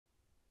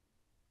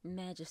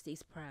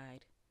Majesty's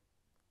Pride.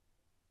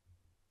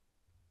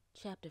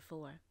 Chapter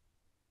 4.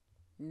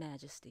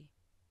 Majesty.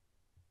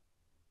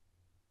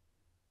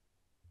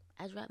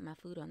 I dropped my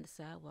food on the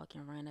sidewalk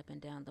and ran up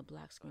and down the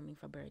block screaming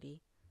for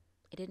Birdie.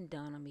 It didn't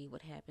dawn on me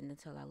what happened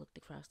until I looked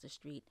across the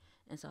street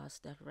and saw a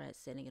stuffed rat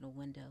sitting in a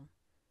window.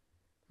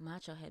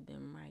 Macho had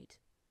been right.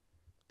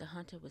 The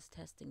hunter was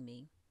testing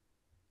me.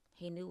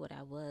 He knew what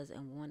I was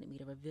and wanted me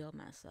to reveal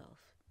myself.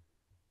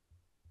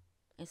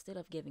 Instead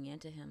of giving in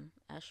to him,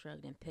 I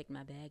shrugged and picked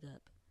my bag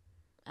up.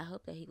 I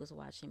hoped that he was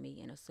watching me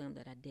and assumed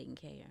that I didn't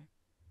care.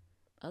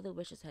 Other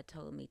witches had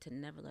told me to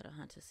never let a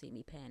hunter see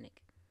me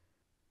panic.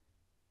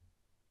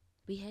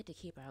 We had to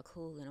keep our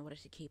cool in order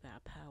to keep our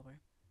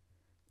power.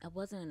 I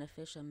wasn't an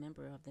official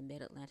member of the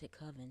Mid-Atlantic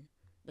Coven,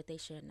 but they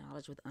shared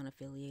knowledge with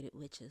unaffiliated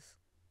witches.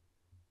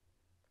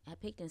 I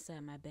peeked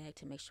inside my bag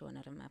to make sure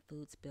none of my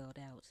food spilled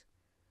out.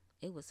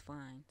 It was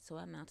fine, so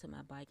I mounted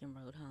my bike and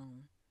rode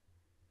home.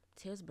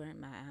 Tears burned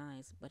my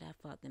eyes, but I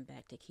fought them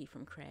back to keep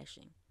from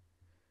crashing.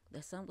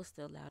 The sun was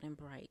still out and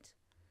bright.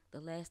 The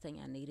last thing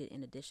I needed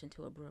in addition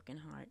to a broken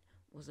heart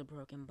was a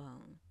broken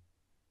bone.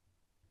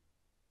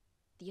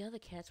 The other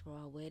cats were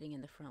all waiting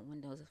in the front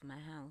windows of my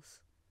house.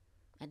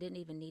 I didn't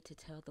even need to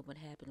tell them what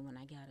happened when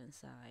I got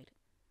inside.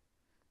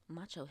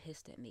 Macho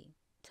hissed at me.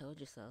 Told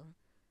you so.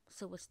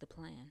 So what's the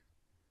plan?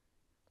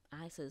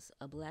 Isis,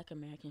 a black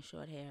American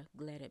shorthair,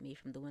 glared at me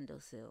from the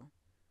windowsill.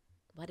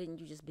 Why didn't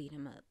you just beat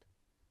him up?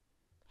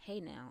 Hey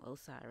now,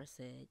 Osiris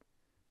said.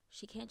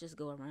 She can't just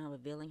go around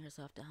revealing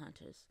herself to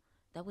hunters.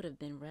 That would have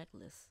been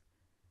reckless.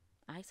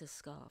 Isis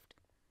scoffed.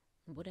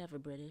 Whatever,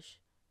 British.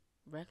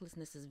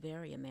 Recklessness is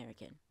very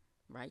American.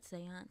 Right,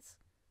 Seance?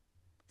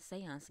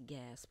 Seance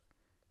gasped.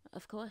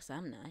 Of course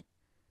I'm not.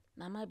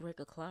 I might break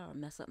a claw or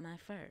mess up my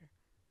fur.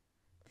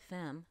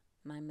 Femme,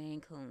 my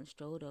Maine Coon,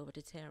 strode over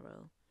to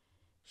Taro.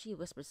 She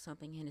whispered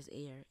something in his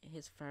ear, and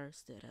his fur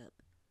stood up.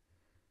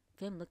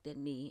 Femme looked at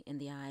me in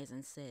the eyes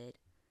and said,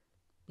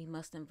 We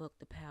must invoke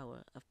the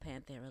power of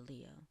Panthera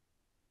Leo.